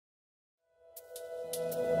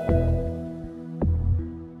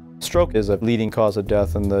Stroke is a leading cause of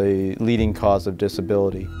death and the leading cause of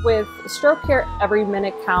disability. With stroke care, every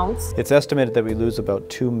minute counts. It's estimated that we lose about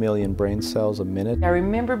 2 million brain cells a minute. I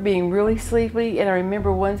remember being really sleepy, and I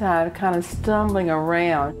remember one time kind of stumbling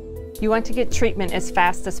around. You want to get treatment as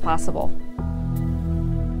fast as possible.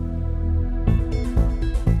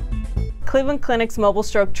 Cleveland Clinic's mobile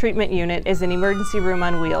stroke treatment unit is an emergency room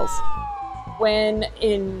on wheels. When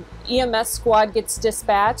an EMS squad gets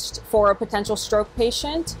dispatched for a potential stroke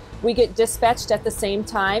patient, we get dispatched at the same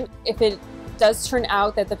time. If it does turn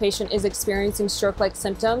out that the patient is experiencing stroke-like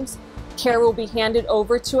symptoms, care will be handed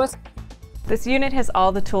over to us. This unit has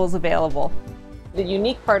all the tools available. The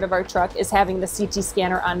unique part of our truck is having the CT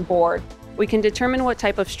scanner on board. We can determine what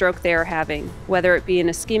type of stroke they are having, whether it be an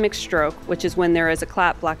ischemic stroke, which is when there is a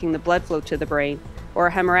clot blocking the blood flow to the brain, or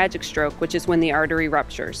a hemorrhagic stroke, which is when the artery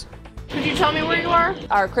ruptures. Could you tell me where you are?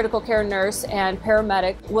 Our critical care nurse and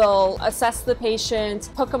paramedic will assess the patient,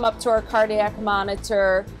 hook them up to our cardiac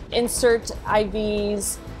monitor, insert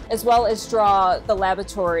IVs, as well as draw the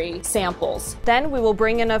laboratory samples. Then we will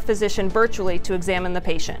bring in a physician virtually to examine the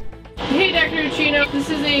patient. Hey, Dr. Uchino, this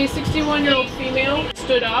is a 61-year-old female.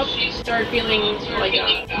 Stood up, started feeling like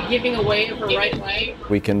a giving away of her right leg.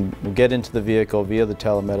 We can get into the vehicle via the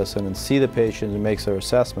telemedicine and see the patient and make their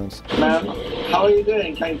assessments. Ma'am, how are you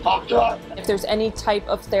doing? Can you talk to us? If there's any type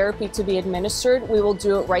of therapy to be administered, we will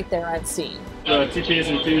do it right there on scene. The TPA is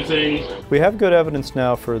infusing. We have good evidence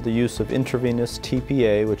now for the use of intravenous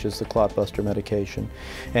TPA, which is the clot-buster medication,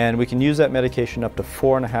 and we can use that medication up to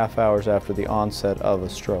 4.5 hours after the onset of a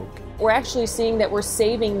stroke. We're actually seeing that we're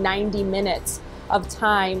saving 90 minutes of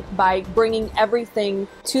time by bringing everything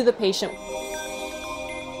to the patient.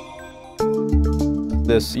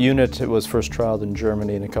 This unit was first trialed in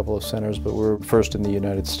Germany in a couple of centers, but we're first in the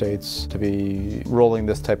United States to be rolling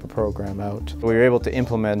this type of program out. We were able to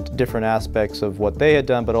implement different aspects of what they had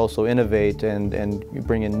done, but also innovate and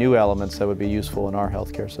bring in new elements that would be useful in our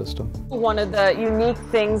healthcare system. One of the unique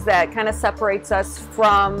things that kind of separates us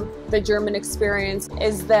from the German experience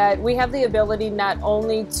is that we have the ability not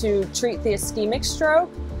only to treat the ischemic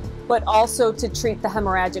stroke, but also to treat the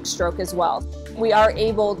hemorrhagic stroke as well. We are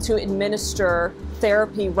able to administer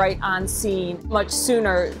therapy right on scene much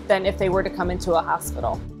sooner than if they were to come into a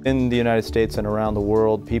hospital. In the United States and around the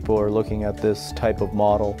world, people are looking at this type of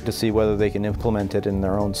model to see whether they can implement it in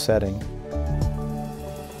their own setting.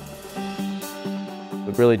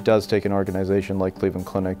 It really does take an organization like Cleveland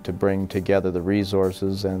Clinic to bring together the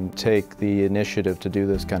resources and take the initiative to do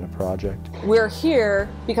this kind of project. We're here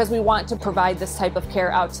because we want to provide this type of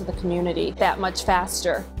care out to the community that much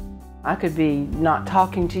faster. I could be not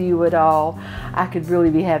talking to you at all. I could really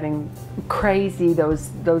be having crazy,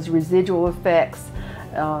 those residual effects,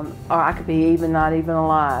 or I could be not even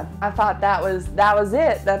alive. I thought that was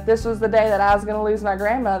it, that this was the day that I was going to lose my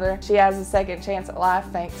grandmother. She has a second chance at life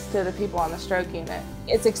thanks to the people on the stroke unit.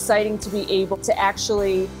 It's exciting to be able to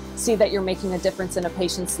actually see that you're making a difference in a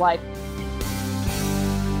patient's life.